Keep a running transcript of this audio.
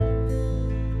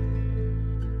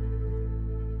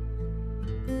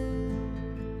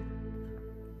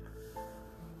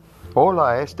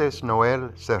Hola, este es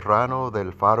Noel Serrano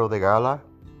del Faro de Gala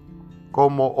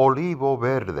como olivo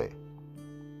verde.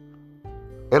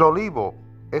 El olivo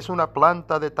es una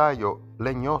planta de tallo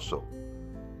leñoso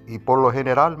y por lo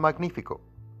general magnífico.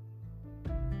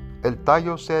 El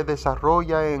tallo se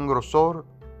desarrolla en grosor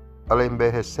al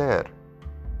envejecer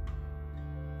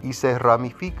y se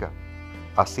ramifica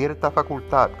a cierta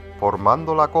facultad,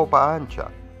 formando la copa ancha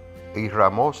y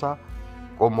ramosa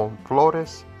como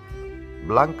flores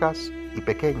blancas y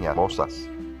pequeñas mozas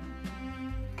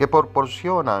que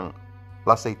proporcionan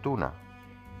la aceituna,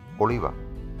 oliva,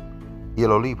 y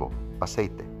el olivo,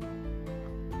 aceite.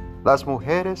 Las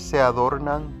mujeres se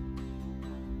adornan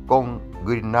con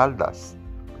guirnaldas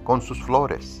con sus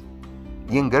flores,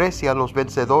 y en Grecia los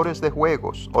vencedores de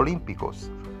Juegos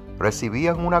Olímpicos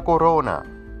recibían una corona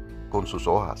con sus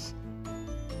hojas.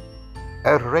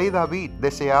 El rey David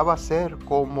deseaba ser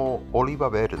como oliva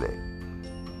verde.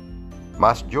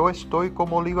 Mas yo estoy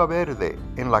como oliva verde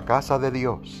en la casa de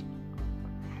Dios.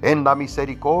 En la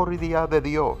misericordia de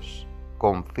Dios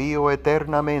confío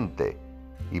eternamente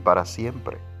y para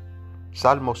siempre.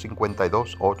 Salmo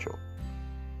 52:8.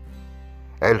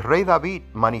 El rey David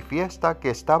manifiesta que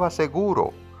estaba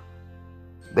seguro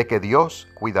de que Dios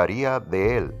cuidaría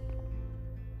de él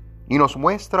y nos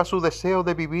muestra su deseo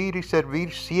de vivir y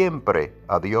servir siempre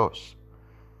a Dios,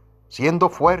 siendo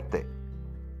fuerte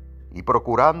y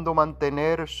procurando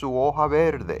mantener su hoja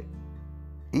verde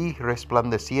y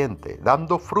resplandeciente,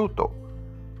 dando fruto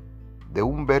de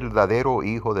un verdadero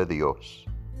hijo de Dios,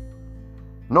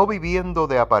 no viviendo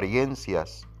de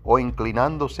apariencias o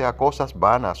inclinándose a cosas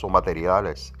vanas o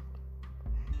materiales.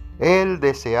 Él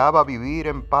deseaba vivir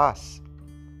en paz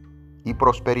y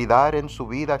prosperidad en su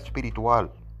vida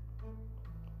espiritual,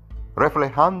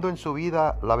 reflejando en su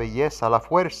vida la belleza, la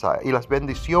fuerza y las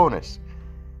bendiciones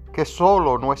que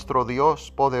solo nuestro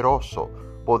Dios poderoso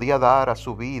podía dar a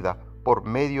su vida por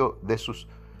medio de sus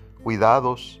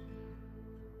cuidados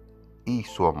y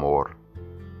su amor.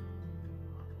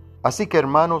 Así que,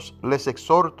 hermanos, les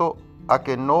exhorto a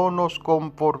que no nos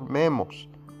conformemos,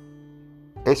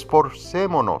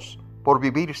 esforcémonos por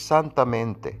vivir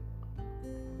santamente,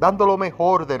 dando lo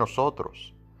mejor de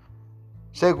nosotros,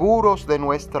 seguros de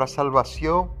nuestra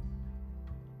salvación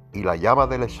y la llama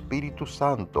del Espíritu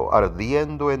Santo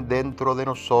ardiendo dentro de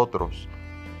nosotros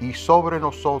y sobre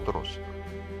nosotros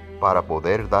para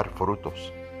poder dar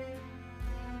frutos.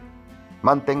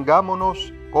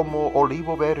 Mantengámonos como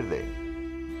olivo verde,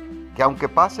 que aunque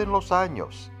pasen los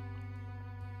años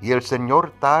y el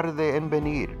Señor tarde en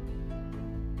venir,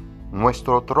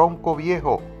 nuestro tronco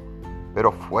viejo,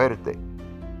 pero fuerte,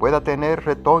 pueda tener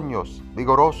retoños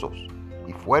vigorosos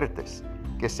y fuertes,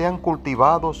 que sean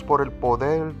cultivados por el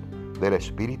poder del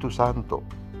Espíritu Santo.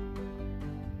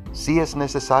 Si es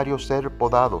necesario ser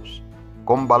podados,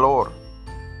 con valor,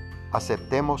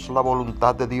 aceptemos la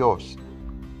voluntad de Dios,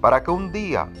 para que un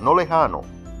día no lejano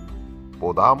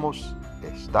podamos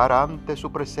estar ante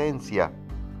su presencia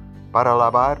para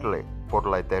alabarle por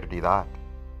la eternidad.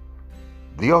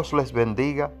 Dios les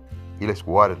bendiga y les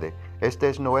guarde. Este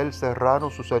es Noel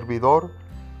Serrano, su servidor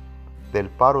del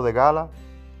Faro de Gala,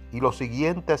 y lo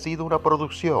siguiente ha sido una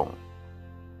producción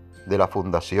de la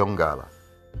Fundación Gala.